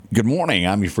Good morning.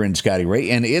 I'm your friend Scotty Ray,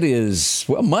 and it is,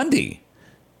 Monday,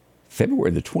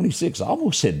 February the 26th. I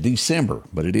almost said December,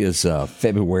 but it is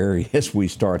February as we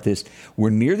start this. We're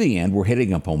near the end. We're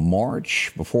heading up on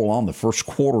March. Before long, the first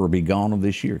quarter will be gone of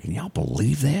this year. Can y'all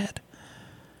believe that?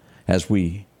 As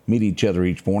we meet each other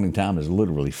each morning, time is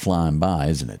literally flying by,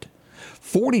 isn't it?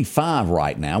 45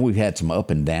 right now. We've had some up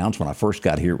and downs. When I first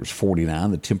got here, it was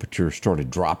 49. The temperature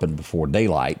started dropping before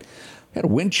daylight. Had a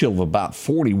wind chill of about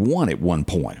 41 at one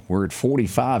point. We're at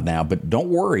 45 now, but don't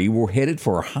worry, we're headed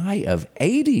for a high of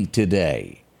 80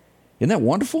 today. Isn't that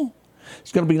wonderful?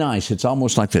 It's going to be nice. It's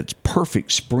almost like that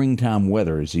perfect springtime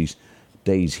weather as these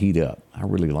days heat up. I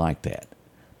really like that.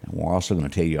 And we're also going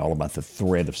to tell you all about the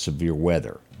threat of severe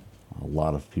weather. A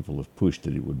lot of people have pushed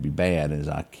that it would be bad. As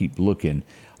I keep looking,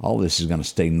 all this is going to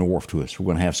stay north to us. We're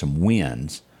going to have some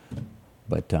winds.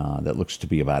 But that looks to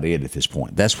be about it at this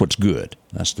point. That's what's good.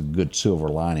 That's the good silver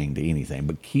lining to anything.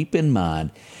 But keep in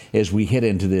mind, as we head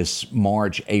into this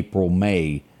March, April,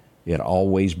 May, it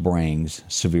always brings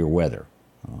severe weather,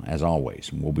 as always.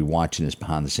 And we'll be watching this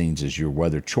behind the scenes as your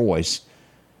weather choice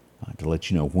to let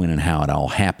you know when and how it all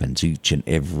happens each and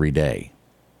every day.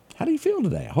 How do you feel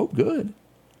today? I hope good.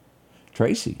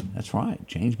 Tracy, that's right.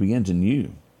 Change begins in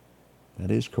you.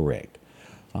 That is correct.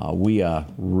 We are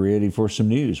ready for some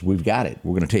news. We've got it.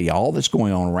 We're going to tell you all that's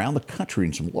going on around the country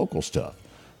and some local stuff.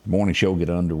 The morning show will get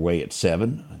underway at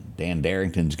 7. Dan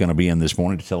Darrington's going to be in this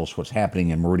morning to tell us what's happening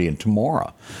in Meridian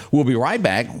tomorrow. We'll be right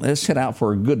back. Let's head out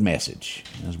for a good message,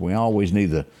 as we always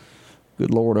need the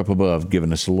good Lord up above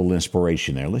giving us a little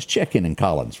inspiration there. Let's check in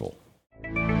Collinsville.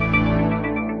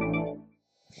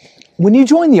 When you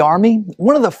join the Army,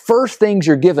 one of the first things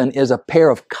you're given is a pair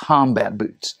of combat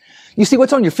boots. You see,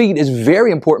 what's on your feet is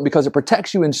very important because it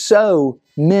protects you in so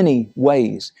many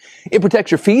ways. It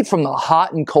protects your feet from the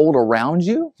hot and cold around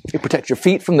you. It protects your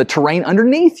feet from the terrain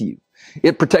underneath you.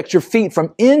 It protects your feet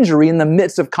from injury in the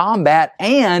midst of combat,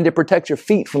 and it protects your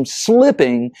feet from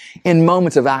slipping in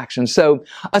moments of action. So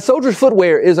a soldier's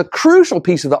footwear is a crucial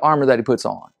piece of the armor that he puts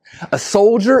on. A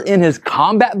soldier in his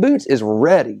combat boots is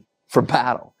ready for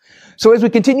battle. So as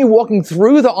we continue walking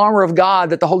through the armor of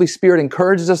God that the Holy Spirit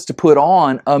encourages us to put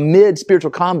on amid spiritual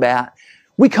combat,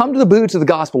 we come to the boots of the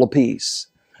gospel of peace.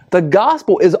 The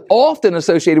gospel is often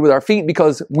associated with our feet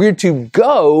because we're to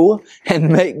go and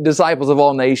make disciples of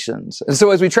all nations. And so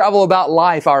as we travel about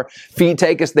life, our feet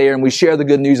take us there and we share the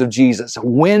good news of Jesus,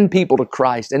 win people to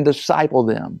Christ and disciple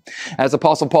them. As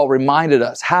Apostle Paul reminded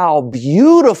us, how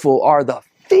beautiful are the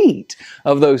feet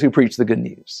of those who preach the good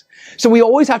news. So we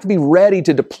always have to be ready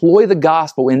to deploy the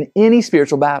gospel in any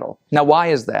spiritual battle. Now, why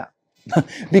is that?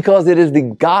 Because it is the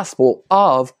gospel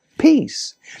of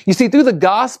peace. You see, through the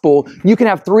gospel, you can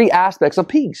have three aspects of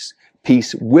peace.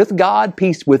 Peace with God,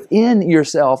 peace within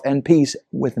yourself, and peace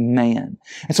with man.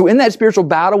 And so in that spiritual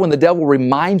battle, when the devil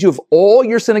reminds you of all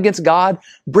your sin against God,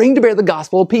 bring to bear the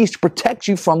gospel of peace to protect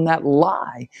you from that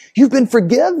lie. You've been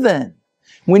forgiven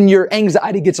when your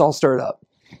anxiety gets all stirred up.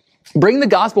 Bring the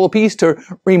gospel of peace to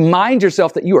remind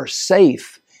yourself that you are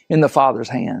safe in the Father's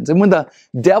hands. And when the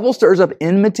devil stirs up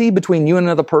enmity between you and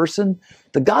another person,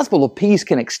 the gospel of peace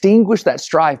can extinguish that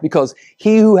strife because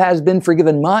he who has been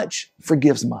forgiven much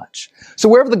forgives much. So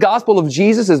wherever the gospel of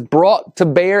Jesus is brought to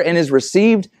bear and is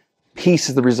received, peace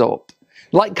is the result.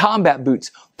 Like combat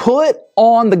boots, put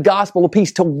on the gospel of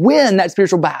peace to win that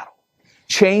spiritual battle.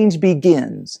 Change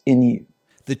begins in you.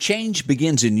 The Change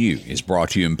Begins in You is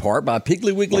brought to you in part by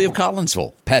Piggly Wiggly of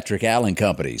Collinsville, Patrick Allen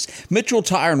Companies, Mitchell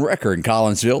Tire and Wrecker in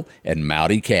Collinsville, and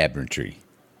Mowdy Cabinetry.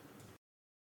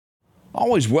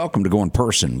 Always welcome to go in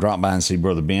person. Drop by and see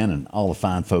Brother Ben and all the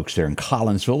fine folks there in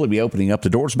Collinsville. They'll be opening up the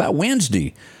doors about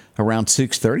Wednesday around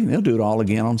 6:30, and they'll do it all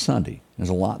again on Sunday. There's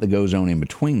a lot that goes on in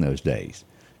between those days.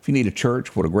 If you need a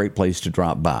church, what a great place to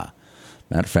drop by.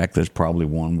 Matter of fact, there's probably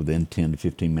one within 10 to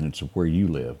 15 minutes of where you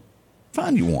live.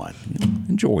 Find you one.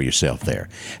 Enjoy yourself there.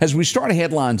 As we start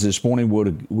headlines this morning,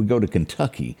 we go to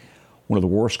Kentucky, one of the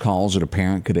worst calls that a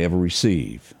parent could ever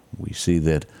receive. We see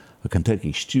that a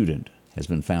Kentucky student has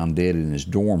been found dead in his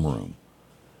dorm room.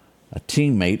 A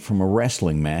teammate from a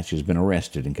wrestling match has been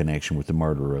arrested in connection with the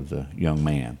murder of the young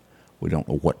man. We don't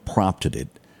know what prompted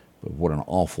it, but what an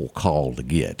awful call to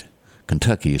get.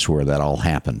 Kentucky is where that all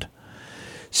happened.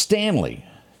 Stanley.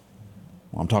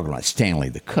 Well, I'm talking about Stanley,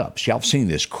 the cups. Y'all have seen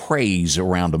this craze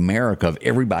around America of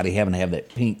everybody having to have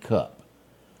that pink cup.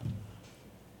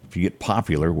 If you get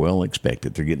popular, well, expect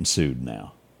it. They're getting sued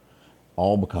now.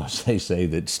 All because they say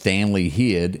that Stanley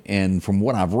hid, and from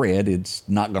what I've read, it's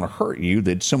not going to hurt you,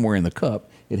 that somewhere in the cup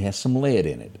it has some lead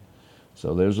in it.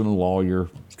 So there's a lawyer,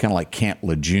 it's kind of like Camp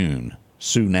Lejeune.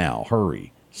 Sue now,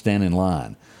 hurry, stand in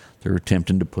line. They're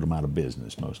attempting to put them out of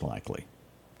business, most likely.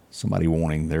 Somebody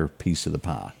wanting their piece of the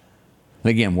pie. And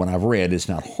again, what I've read, it's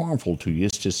not harmful to you.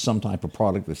 It's just some type of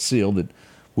product that's sealed that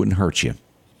wouldn't hurt you.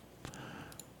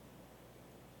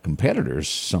 Competitors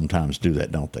sometimes do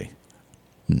that, don't they?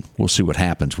 We'll see what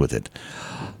happens with it.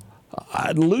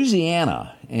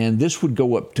 Louisiana, and this would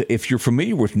go up to, if you're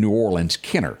familiar with New Orleans,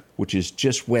 Kenner, which is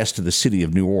just west of the city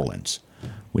of New Orleans.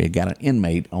 We had got an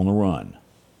inmate on the run.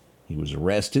 He was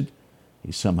arrested.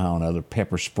 He somehow or another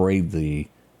pepper sprayed the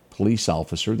police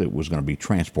officer that was going to be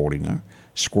transporting her,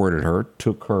 squirted her,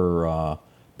 took her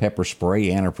pepper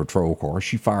spray and her patrol car.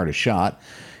 She fired a shot.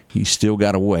 He still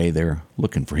got away. They're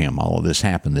looking for him. All of this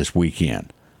happened this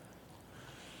weekend.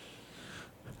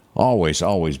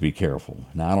 Always be careful.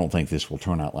 Now, I don't think this will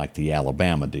turn out like the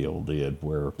Alabama deal did,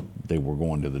 where they were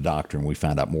going to the doctor and we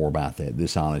found out more about that.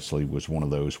 This honestly was one of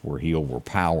those where he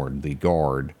overpowered the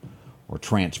guard or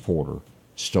transporter,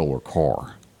 stole her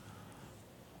car.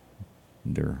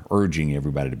 They're urging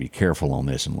everybody to be careful on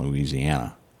this in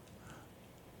Louisiana.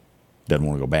 Doesn't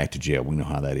want to go back to jail. We know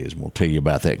how that is. And we'll tell you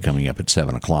about that coming up at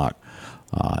 7 o'clock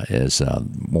as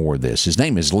more of this. His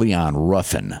name is Leon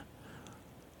Ruffin.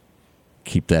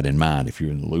 Keep that in mind if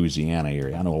you're in the Louisiana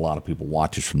area. I know a lot of people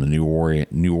watch us from the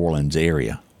New Orleans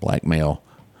area, black male.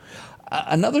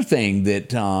 Another thing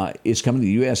that is coming to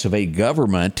the U.S. of A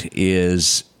government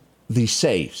is the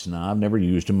safes. Now, I've never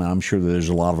used them. I'm sure that there's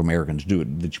a lot of Americans do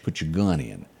it, that you put your gun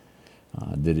in,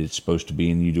 that it's supposed to be,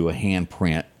 and you do a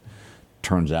handprint.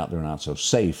 Turns out they're not so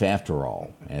safe after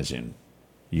all, as in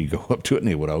you go up to it and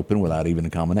it would open without even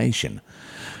a combination.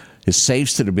 It's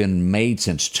safes that have been made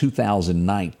since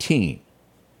 2019.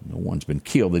 No one's been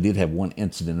killed. They did have one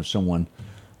incident of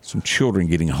some children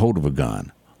getting a hold of a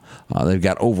gun. They've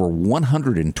got over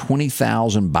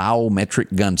 120,000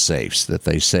 biometric gun safes that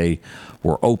they say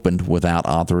were opened without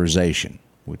authorization,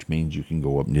 which means you can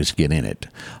go up and just get in it.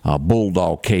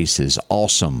 Bulldog cases,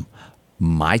 awesome.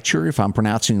 Mitre, if I'm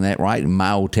pronouncing that right, and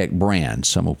Myotech brands,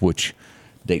 some of which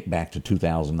date back to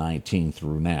 2019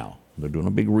 through now. They're doing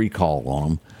a big recall on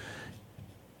them.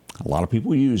 A lot of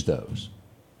people use those.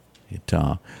 It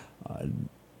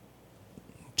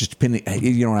just depending,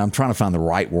 I'm trying to find the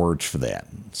right words for that.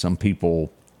 Some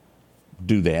people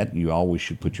do that. You always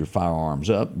should put your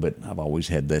firearms up, but I've always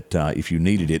had that if you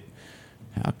needed it,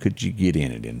 how could you get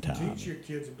in it in time? Teach your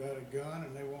kids about a gun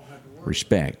and they won't have to worry.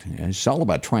 Respect. It's all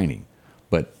about training.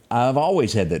 But I've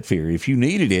always had that fear. If you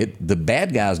needed it, the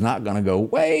bad guy's not going to go,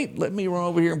 wait, let me run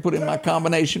over here and put in my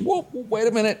combination. Whoa, wait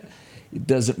a minute. It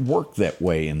doesn't work that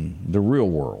way in the real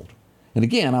world. And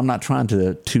again, I'm not trying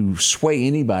to sway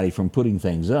anybody from putting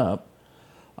things up.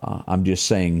 I'm just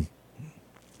saying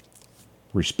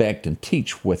respect and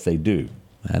teach what they do.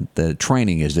 The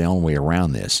training is the only way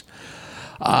around this.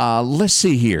 Let's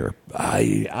see here.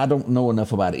 I don't know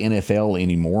enough about NFL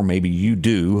anymore. Maybe you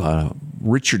do.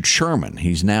 Richard Sherman,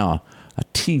 he's now a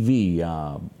TV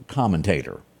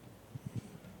commentator.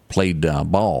 Played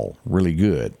ball really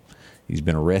good. He's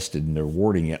been arrested and they're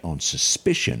awarding it on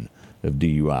suspicion of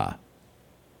DUI.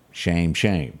 Shame,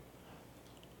 shame.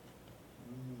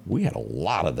 We had a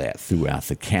lot of that throughout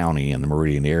the county and the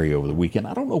Meridian area over the weekend.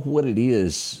 I don't know what it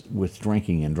is with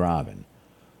drinking and driving.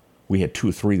 We had 2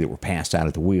 or 3 that were passed out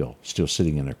at the wheel, still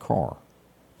sitting in their car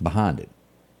behind it.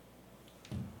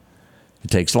 It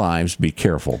takes lives. Be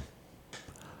careful.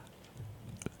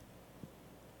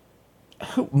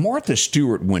 Martha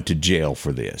Stewart went to jail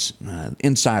for this.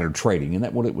 Insider trading. Isn't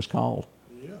that what it was called?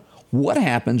 Yeah. What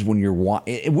happens when you're...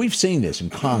 We've seen this in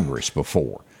Congress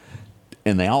before,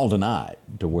 and they all deny it,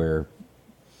 to where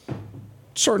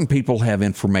certain people have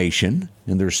information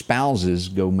and their spouses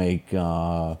go make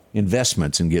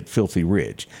investments and get filthy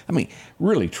rich. I mean,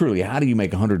 really, truly, how do you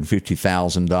make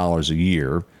 $150,000 a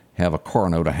year, have a car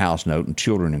note, a house note, and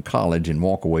children in college, and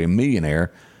walk away a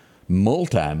millionaire,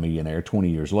 multi-millionaire 20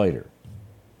 years later?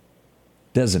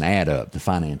 Doesn't add up. The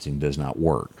financing does not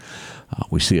work.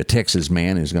 We see a Texas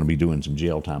man who's going to be doing some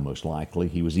jail time most likely.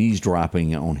 He was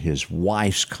eavesdropping on his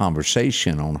wife's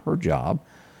conversation on her job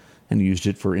and used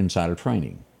it for insider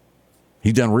training.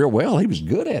 He's done real well. He was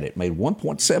good at it. Made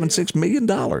 $1.76 million.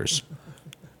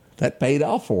 That paid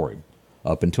off for him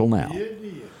up until now.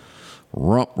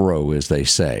 Rump row, as they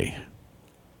say.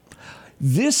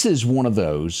 This is one of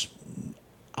those,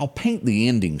 I'll paint the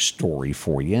ending story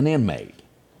for you. An inmate.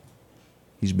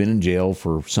 He's been in jail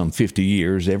for some 50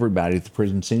 years. Everybody at the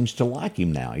prison seems to like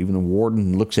him now. Even the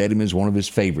warden looks at him as one of his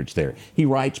favorites there. He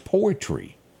writes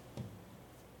poetry.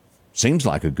 Seems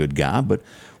like a good guy, but,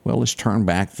 well, let's turn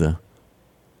back the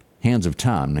hands of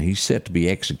time. Now, he's set to be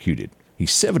executed.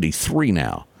 He's 73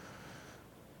 now.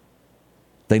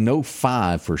 They know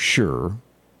 5 for sure.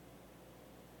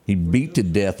 He beat to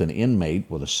death an inmate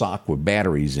with a sock with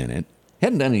batteries in it.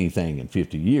 Hadn't done anything in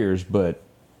 50 years, but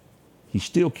he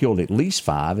still killed at least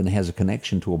 5 and has a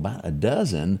connection to about a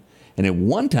dozen. And at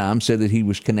one time said that he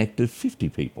was connected to 50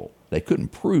 people. They couldn't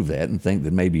prove that and think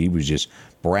that maybe he was just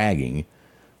bragging.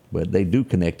 But they do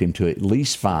connect him to at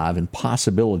least 5 and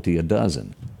possibility a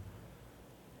dozen.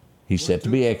 He's set to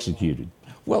be executed.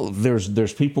 Well,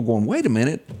 there's people going, wait a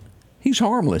minute, he's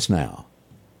harmless now.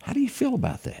 How do you feel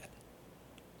about that?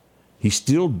 He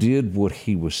still did what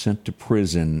he was sent to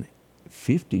prison.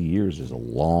 50 years is a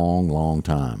long, long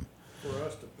time. For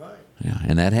us to pay. Yeah,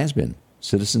 and that has been.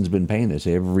 Citizens have been paying this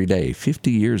every day.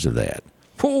 50 years of that.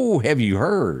 Oh, have you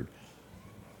heard?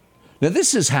 Now,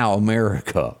 this is how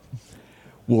America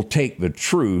will take the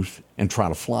truth and try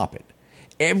to flop it.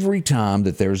 Every time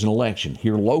that there's an election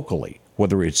here locally,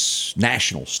 whether it's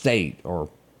national, state,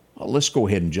 or let's go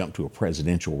ahead and jump to a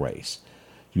presidential race.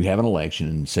 You have an election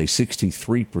and say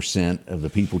 63% of the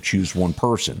people choose one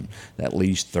person. That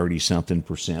leaves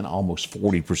 30-something%, almost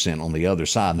 40% on the other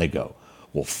side. And they go,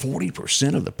 well,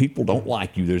 40% of the people don't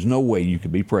like you. There's no way you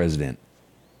could be president.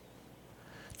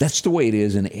 That's the way it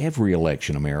is in every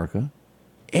election, America.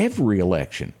 Every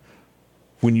election.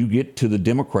 When you get to the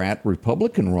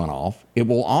Democrat-Republican runoff, it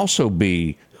will also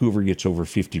be whoever gets over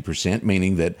 50%,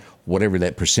 meaning that whatever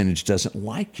that percentage doesn't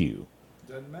like you.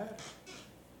 Doesn't matter.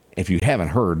 If you haven't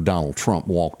heard, Donald Trump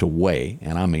walked away,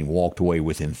 and I mean walked away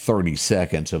within 30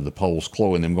 seconds of the polls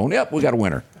closing, them going, yep, we got a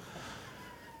winner.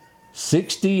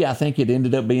 60, I think it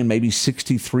ended up being maybe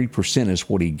 63% is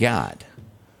what he got.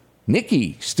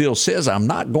 Nikki still says, I'm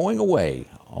not going away,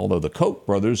 although the Koch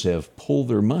brothers have pulled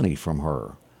their money from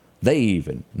her. They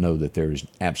even know that there is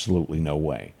absolutely no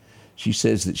way. She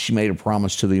says that she made a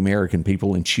promise to the American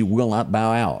people and she will not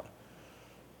bow out.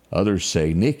 Others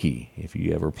say, Nikki, if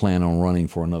you ever plan on running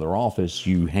for another office,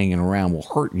 you hanging around will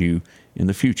hurt you in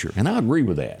the future. And I agree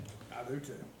with that. I do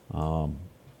too.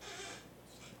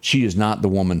 She is not the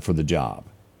woman for the job.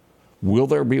 Will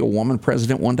there be a woman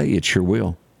president one day? It sure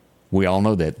will. We all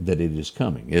know that it is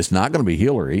coming. It's not going to be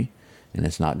Hillary, and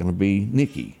it's not going to be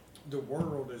Nikki. The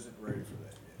world isn't ready for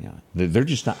that yet. Yeah, they're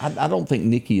just not. I don't think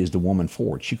Nikki is the woman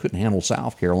for it. She couldn't handle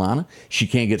South Carolina. She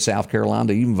can't get South Carolina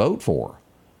to even vote for her.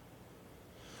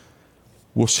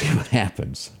 We'll see what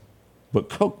happens. But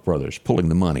Koch brothers pulling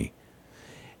the money.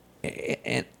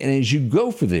 And as you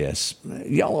go for this,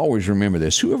 y'all always remember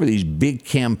this. Whoever these big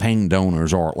campaign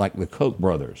donors are, like the Koch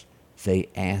brothers, they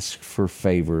ask for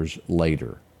favors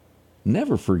later.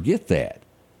 Never forget that.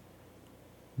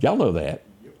 Y'all know that.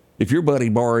 If your buddy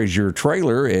borrows your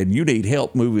trailer and you need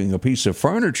help moving a piece of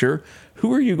furniture,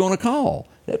 who are you going to call?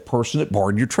 That person that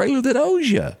borrowed your trailer that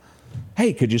owes you.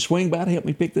 Hey, could you swing by to help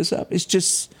me pick this up? It's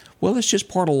just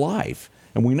part of life.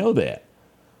 And we know that.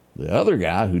 The other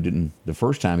guy who didn't, the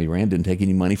first time he ran, didn't take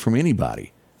any money from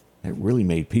anybody. That really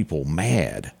made people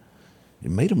mad. It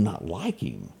made them not like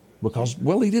him because,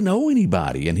 well, he didn't owe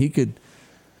anybody and he could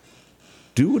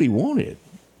do what he wanted.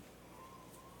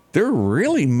 They're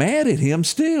really mad at him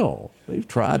still. They've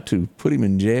tried to put him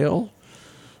in jail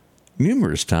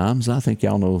numerous times. I think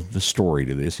y'all know the story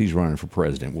to this. He's running for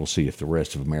president. We'll see if the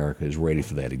rest of America is ready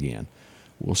for that again.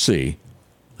 We'll see.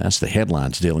 That's the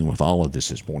headlines dealing with all of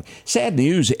this morning. Sad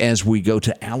news as we go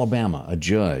to Alabama. A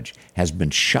judge has been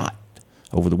shot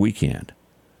over the weekend.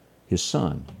 His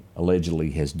son allegedly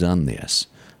has done this.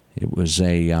 It was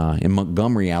in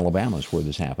Montgomery, Alabama is where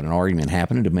this happened. An argument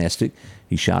happened, a domestic.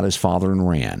 He shot his father and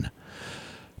ran.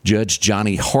 Judge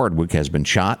Johnny Hardwick has been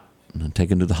shot and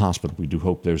taken to the hospital. We do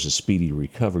hope there's a speedy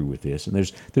recovery with this. And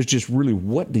there's just really,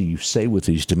 what do you say with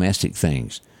these domestic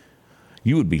things?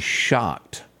 You would be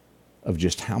shocked of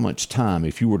just how much time,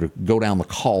 if you were to go down the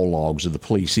call logs of the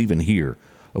police, even here,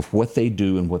 of what they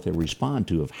do and what they respond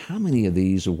to, of how many of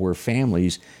these are where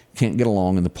families can't get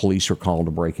along and the police are called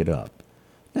to break it up.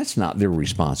 That's not their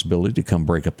responsibility to come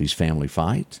break up these family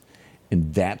fights.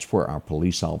 And that's where our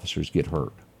police officers get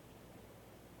hurt.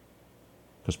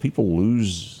 Because people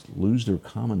lose their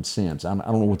common sense. I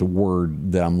don't know what the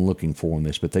word that I'm looking for in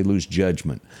this, but they lose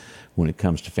judgment when it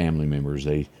comes to family members.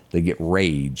 They get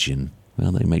rage and,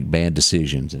 well, they make bad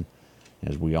decisions. And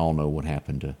as we all know what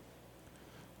happened to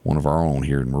one of our own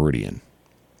here in Meridian.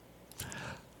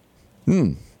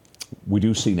 We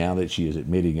do see now that she is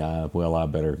admitting, I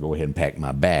better go ahead and pack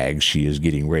my bags. She is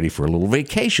getting ready for a little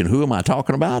vacation. Who am I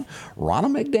talking about? Ronna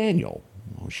McDaniel.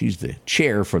 Well, she's the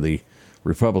chair for the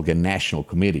Republican National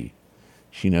Committee.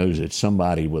 She knows that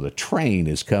somebody with a train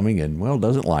is coming and, well,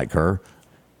 doesn't like her.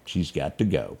 She's got to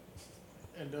go.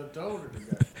 And done told her to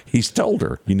go. He's told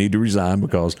her, you need to resign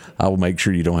because I will make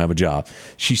sure you don't have a job.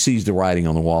 She sees the writing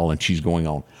on the wall and she's going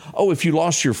on. Oh, if you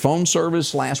lost your phone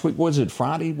service last week, was it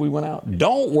Friday we went out?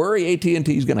 Don't worry,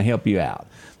 AT&T is going to help you out.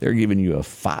 They're giving you a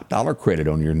 $5 credit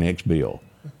on your next bill.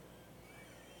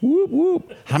 Whoop,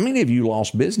 whoop. How many of you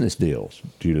lost business deals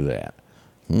due to that?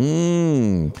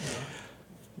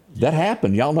 That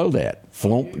happened. Y'all know that.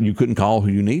 Flump, you couldn't call who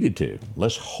you needed to.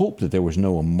 Let's hope that there was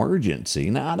no emergency.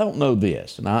 Now, I don't know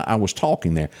this, and I was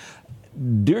talking there.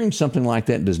 During something like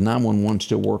that, does 911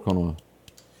 still work on a,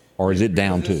 or is it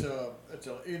down too? It's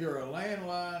either a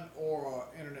landline or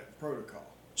an internet protocol.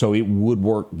 So it would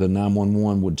work, the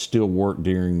 911 would still work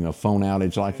during a phone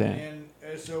outage like that? And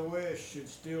SOS should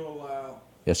still allow.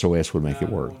 SOS would make it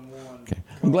work. 911 Okay.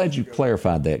 I'm glad you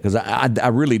clarified that because I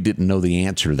really didn't know the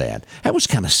answer to that. That was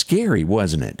kind of scary,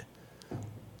 wasn't it?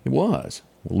 It was.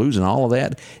 Losing all of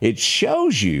that. It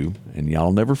shows you, and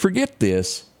y'all never forget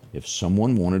this, if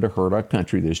someone wanted to hurt our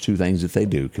country, there's two things that they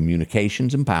do,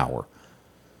 communications and power.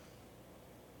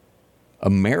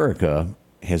 America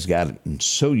has gotten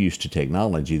so used to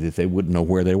technology that they wouldn't know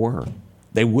where they were.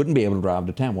 They wouldn't be able to drive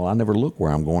to town. Well, I never look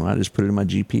where I'm going. I just put it in my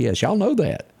GPS. Y'all know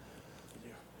that.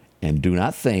 And do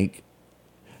not think,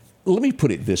 let me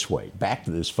put it this way, back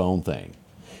to this phone thing.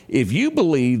 If you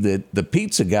believe that the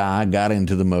pizza guy got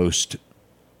into the most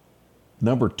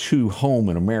number 2 home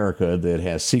in America that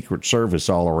has Secret Service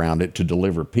all around it to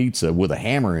deliver pizza with a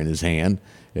hammer in his hand,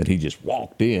 and he just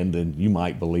walked in, then you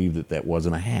might believe that that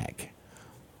wasn't a hack.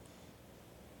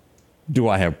 Do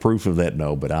I have proof of that?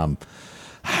 No, but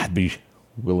I'd be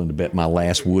willing to bet my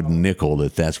last wooden nickel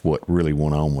that that's what really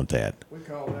went on with that. We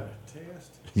call that a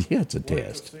test. Yeah, it's a Wait till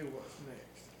test. see what's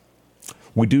next.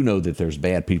 We do know that there's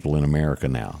bad people in America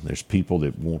now. There's people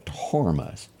that want to harm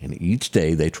us. And each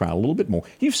day they try a little bit more.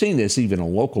 You've seen this even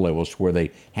on local levels where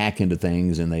they hack into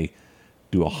things and they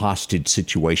do a hostage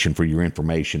situation for your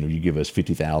information, or you give us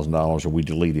 $50,000 or we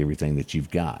delete everything that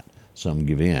you've got. Some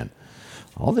give in.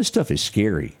 All this stuff is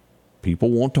scary.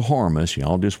 People want to harm us.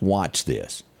 Y'all just watch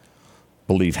this.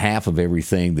 Believe half of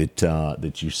everything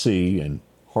that you see and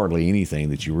hardly anything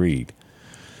that you read.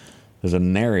 There's a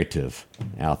narrative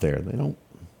out there. They don't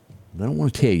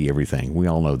want to tell you everything. We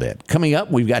all know that. Coming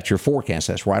up, we've got your forecast.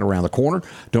 That's right around the corner.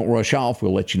 Don't rush off.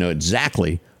 We'll let you know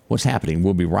exactly what's happening.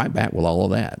 We'll be right back with all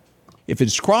of that. If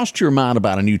it's crossed your mind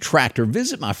about a new tractor,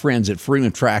 visit my friends at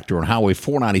Freeman Tractor on Highway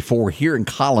 494 here in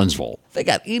Collinsville. They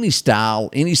got any style,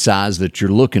 any size that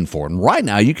you're looking for. And right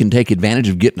now, you can take advantage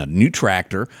of getting a new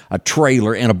tractor, a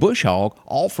trailer, and a bush hog,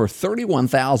 all for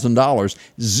 $31,000,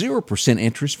 0%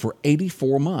 interest for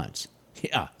 84 months.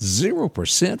 Yeah,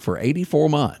 0% for 84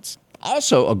 months.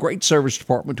 Also, a great service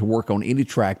department to work on any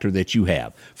tractor that you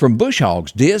have. From bush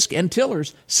hogs, disc, and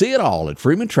tillers, see it all at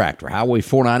Freeman Tractor, Highway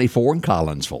 494 in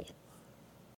Collinsville.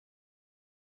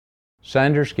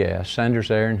 Sanders Gas, Sanders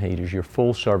Air and Heat is your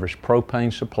full-service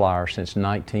propane supplier since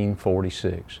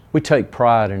 1946. We take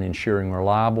pride in ensuring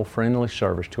reliable, friendly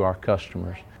service to our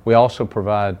customers. We also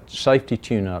provide safety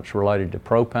tune-ups related to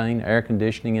propane, air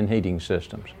conditioning, and heating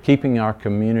systems, keeping our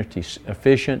community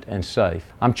efficient and safe.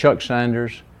 I'm Chuck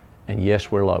Sanders, and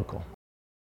yes, we're local.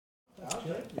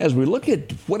 As we look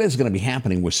at what is going to be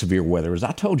happening with severe weather, as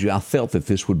I told you, I felt that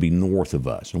this would be north of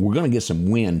us. And we're going to get some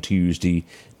wind Tuesday,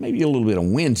 maybe a little bit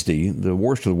on Wednesday. The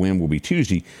worst of the wind will be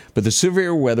Tuesday. But the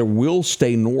severe weather will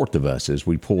stay north of us as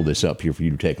we pull this up here for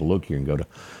you to take a look here and go to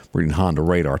Breeden Honda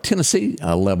radar. Tennessee,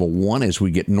 level 1 as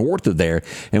we get north of there.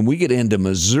 And we get into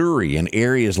Missouri and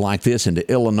areas like this, into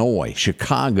Illinois,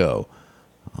 Chicago,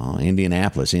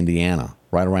 Indianapolis, Indiana.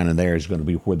 Right around in there is going to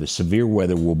be where the severe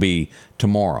weather will be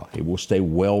tomorrow. It will stay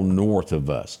well north of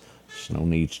us. There's no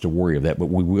needs to worry of that, but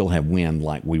we will have wind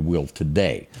like we will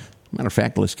today. Matter of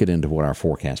fact, let's get into what our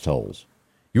forecast holds.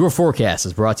 Your forecast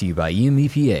is brought to you by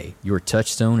EMEPA, your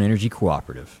Touchstone Energy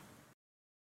Cooperative.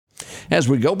 As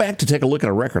we go back to take a look at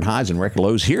our record highs and record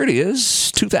lows, here it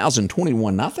is,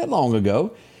 2021, not that long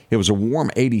ago. It was a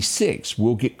warm 86.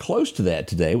 We'll get close to that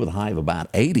today with a high of about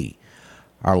 80.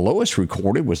 Our lowest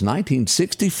recorded was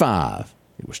 1965.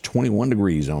 It was 21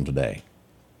 degrees on today.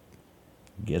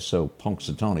 Guess so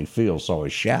Punxsutawney Phil saw a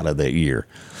shadow that year.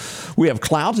 We have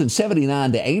clouds in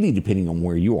 79 to 80, depending on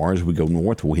where you are. As we go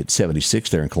north, we'll hit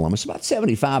 76 there in Columbus, about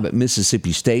 75 at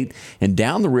Mississippi State, and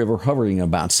down the river hovering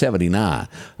about 79.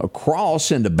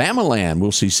 Across into Bamaland,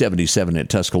 we'll see 77 at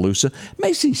Tuscaloosa,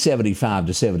 may see 75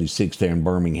 to 76 there in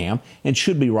Birmingham, and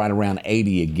should be right around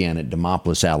 80 again at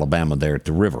Demopolis, Alabama, there at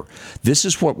the river. This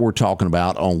is what we're talking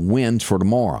about on winds for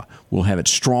tomorrow. We'll have it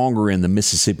stronger in the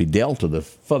Mississippi Delta the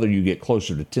further you get closer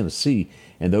closer to Tennessee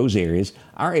and those areas.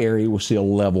 Our area will see a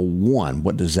level 1.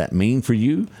 What does that mean for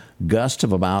you? Gusts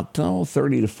of about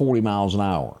 30 to 40 miles an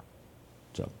hour.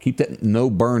 So keep that no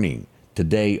burning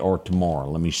today or tomorrow.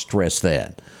 Let me stress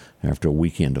that after a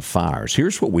weekend of fires.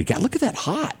 Here's what we got. Look at that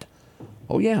hot.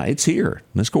 Oh, yeah, it's here.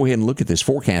 Let's go ahead and look at this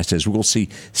forecast as we'll see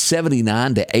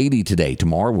 79 to 80 today.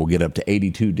 Tomorrow we'll get up to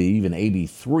 82 to even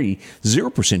 83.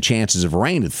 0% chances of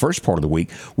rain in the first part of the week.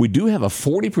 We do have a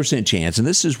 40% chance, and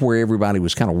this is where everybody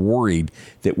was kind of worried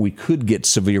that we could get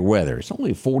severe weather. It's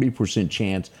only a 40%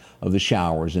 chance of the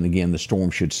showers, and again, the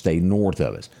storm should stay north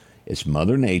of us. It's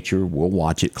Mother Nature. We'll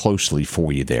watch it closely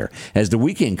for you there. As the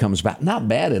weekend comes back, not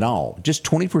bad at all. Just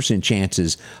 20%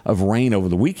 chances of rain over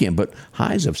the weekend, but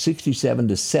highs of 67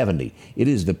 to 70. It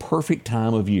is the perfect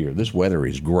time of year. This weather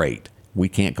is great. We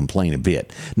can't complain a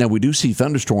bit. Now, we do see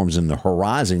thunderstorms in the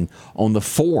horizon on the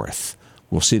 4th.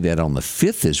 We'll see that on the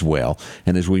 5th as well.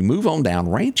 And as we move on down,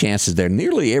 rain chances there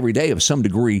nearly every day of some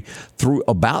degree through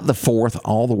about the 4th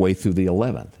all the way through the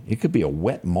 11th. It could be a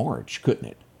wet March, couldn't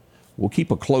it? We'll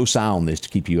keep a close eye on this to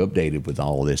keep you updated with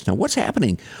all of this. Now, what's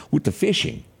happening with the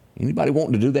fishing? Anybody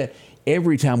wanting to do that?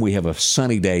 Every time we have a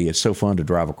sunny day, it's so fun to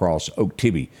drive across Oak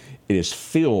Tibby. It is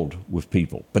filled with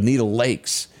people. Bonita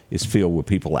Lakes is filled with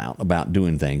people out about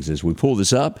doing things. As we pull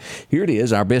this up, here it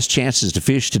is. Our best chances to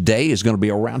fish today is going to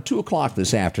be around 2 o'clock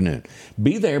this afternoon.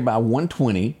 Be there by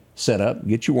 1:20. Set up.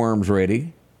 Get your worms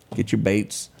ready. Get your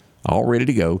baits all ready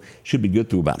to go. Should be good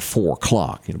through about 4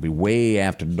 o'clock. It'll be way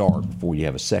after dark before you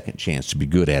have a second chance to be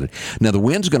good at it. Now, the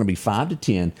wind's going to be 5 to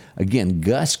 10. Again,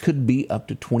 gusts could be up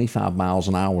to 25 miles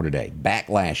an hour today.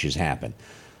 Backlashes happen.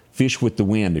 Fish with the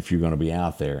wind if you're going to be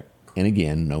out there. And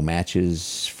again, no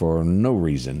matches for no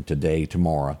reason today,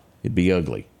 tomorrow. It'd be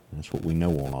ugly. That's what we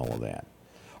know on all of that.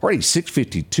 Alrighty,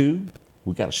 6:52.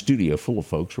 We've got a studio full of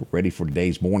folks. We're ready for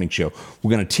today's morning show.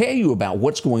 We're going to tell you about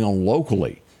what's going on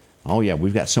locally. Oh, yeah,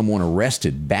 we've got someone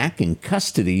arrested back in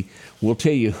custody. We'll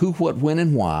tell you who, what, when,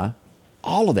 and why.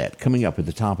 All of that coming up at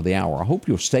the top of the hour. I hope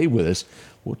you'll stay with us.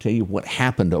 We'll tell you what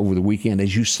happened over the weekend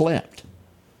as you slept.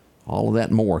 All of that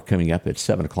and more coming up at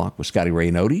 7 o'clock with Scotty Ray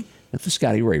and Odie at the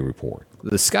Scotty Ray Report.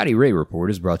 The Scotty Ray Report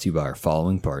is brought to you by our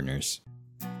following partners.